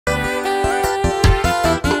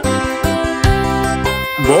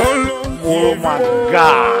Mbolo, my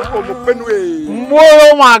God. Omo Benue. Mbolo,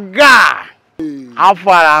 my God. How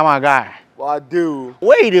far, my guy? What do?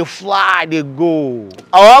 Where they fly, they go.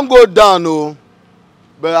 I won't go down, no.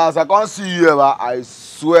 But as I can't see you ever, I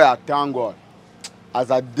swear, I thank God. As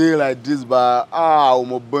a day like this, but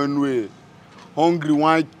Omo Benue. Hungry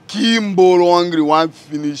one, Mbolo hungry one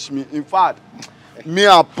finish me. In fact, me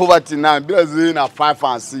and poverty now, because in a 5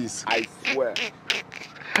 and 6. I swear.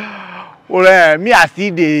 Well, me I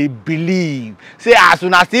still they believe. Say as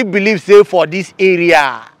soon as I still believe, say for this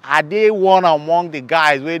area, are they one among the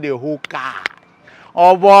guys where they hold car?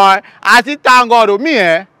 Oh boy, I still thank God to me,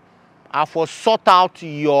 I for sort out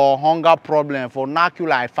your hunger problem for knock you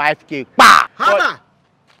like 5K.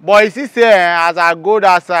 But you see, say as I go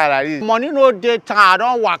that side like this, money no data. I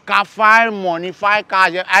don't work out, find money, find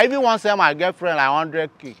cash. I even want to sell my girlfriend like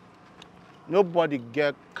 100K. Nobody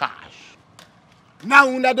get cash. Now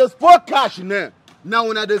when they spoke cash, now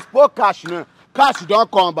when they spoke cash, cash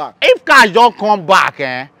don't come back. If cash don't come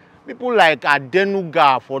back, people like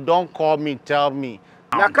Adenuga for don't call me, tell me.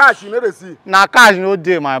 Now cash, you know they see. Now cash no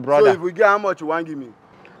day, my brother. So if we get how much you want give me?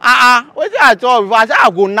 What did I tell you? I said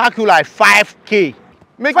I go knock you like 5K.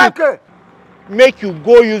 5K? Make you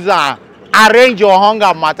go use and arrange your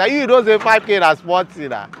hunger matter. You don't say 5K that's sporty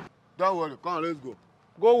that. Don't worry, come on, let's go.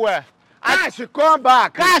 Go where? Cash should come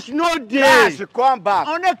back. Cash no day. Cash should come back.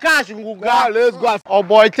 Only cash you go. Let's go. Oh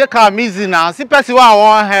boy, take am easy now. See person who I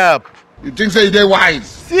want help. You think say they wise?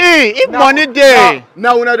 See, if money day.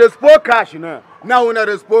 Now when they spoke cash, now when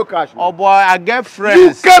they spoke cash. Oh boy, I get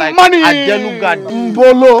friends. You get like money. Adenuga.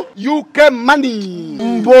 Mbolo. You get money.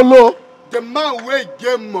 Mbolo. The man will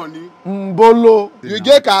get money. Mbolo. You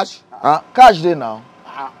get cash? Cash day now.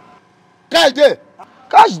 Cash day.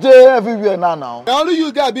 Cash day everywhere now. Only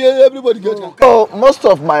you get everybody get cash. So most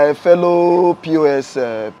of my fellow POS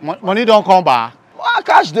Money don't come back.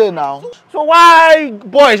 cash day now. So why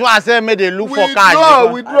boys want to say make they look for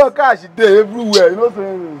cash? We draw cash day everywhere. You know what I'm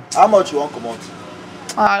saying? How much you want come out?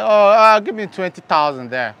 Give me 20,000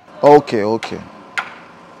 there. Okay.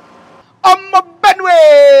 Omo Benue.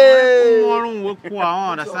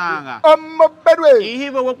 Omo Benue. If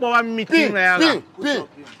you work for a meeting,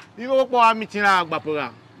 you work for a meeting,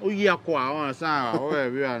 oh yeah, I understand. Oh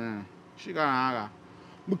yeah, she got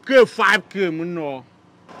 5K, no.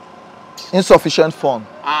 Insufficient fund.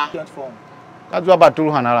 That's about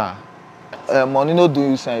 200. Money no do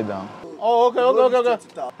you send it down. Oh, okay.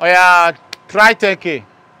 Oh yeah, try 10K.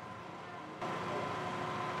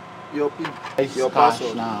 Your PIN. Your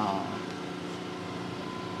password now.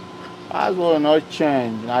 Password not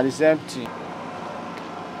change. Now the same thing.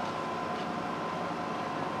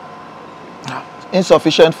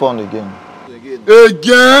 Insufficient fund again.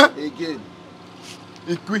 Again.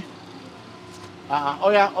 Equi. Oh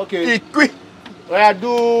yeah, okay. Equi. Oh yeah,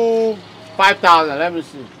 do 5,000. Let me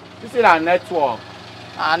see. This is our network.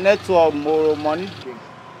 Our network more money.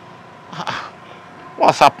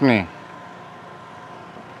 What's happening?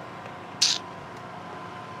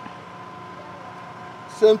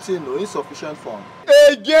 Same thing, no insufficient fund.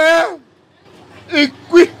 Again.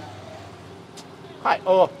 Equi. Hi.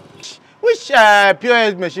 Oh. Which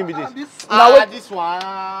POS machine be this? This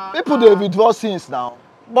one. People they withdraw since now.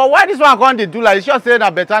 But why this one can't they do like? It's just say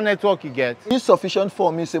that better network you get. Insufficient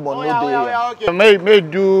fund means say money no day. Okay. May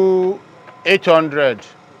do 800.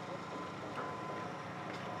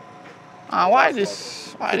 Why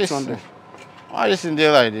this in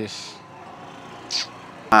there like this?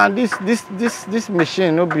 This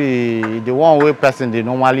machine no be the one way person they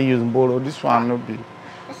normally use Mbolo. This one no be.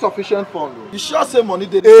 Insufficient fund. You sure say money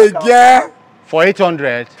day again? For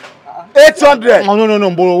 800. 800. No,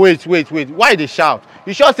 Mbolo, wait. Why they shout?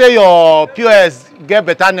 You sure say your POS get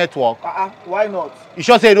better network? Why not? You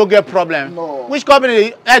sure say you don't get problem? No. Which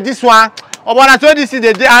company? This one. Oh, but I told you see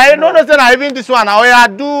the day. I don't know that even this one. I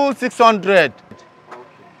do 600.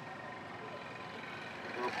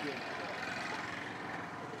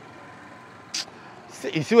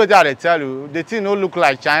 Okay. You see what they tell you? The thing don't look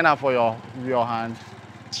like China for your hand.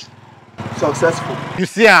 Successful. You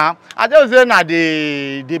see, I just say now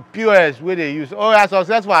the POS where they use. Oh, yeah,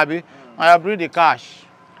 successful, Abi. I bring the cash.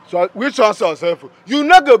 So which one successful? You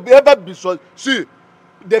not gonna ever be so. See,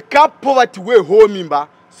 the camp poverty way home in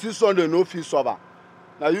 600 no fee sober.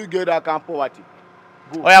 Now you get that camp poverty.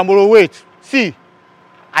 Go. Oh yeah, Mbolo, wait. See,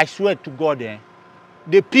 I swear to God,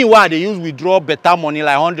 the P why they use withdraw better money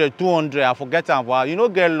like 100, 200. I forget them. You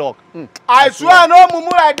don't get luck. I swear no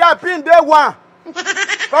mumu like that. Pin day one.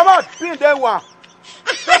 Come on, pin day one.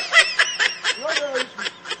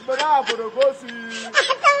 But now I'm gonna go see.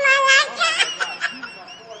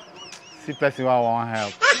 See person who want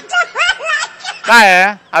help.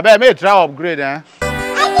 Guy, I bet me try upgrade,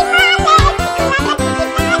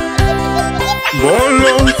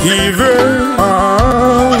 Mbolo hive,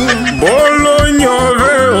 Mbolo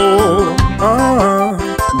nyove o,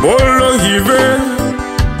 Mbolo hive,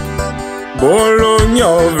 Mbolo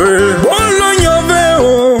nyove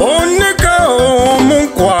o, oneka o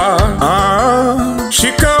mukwa,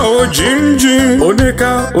 shika o jim,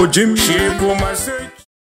 oneka o jim, shiku mase.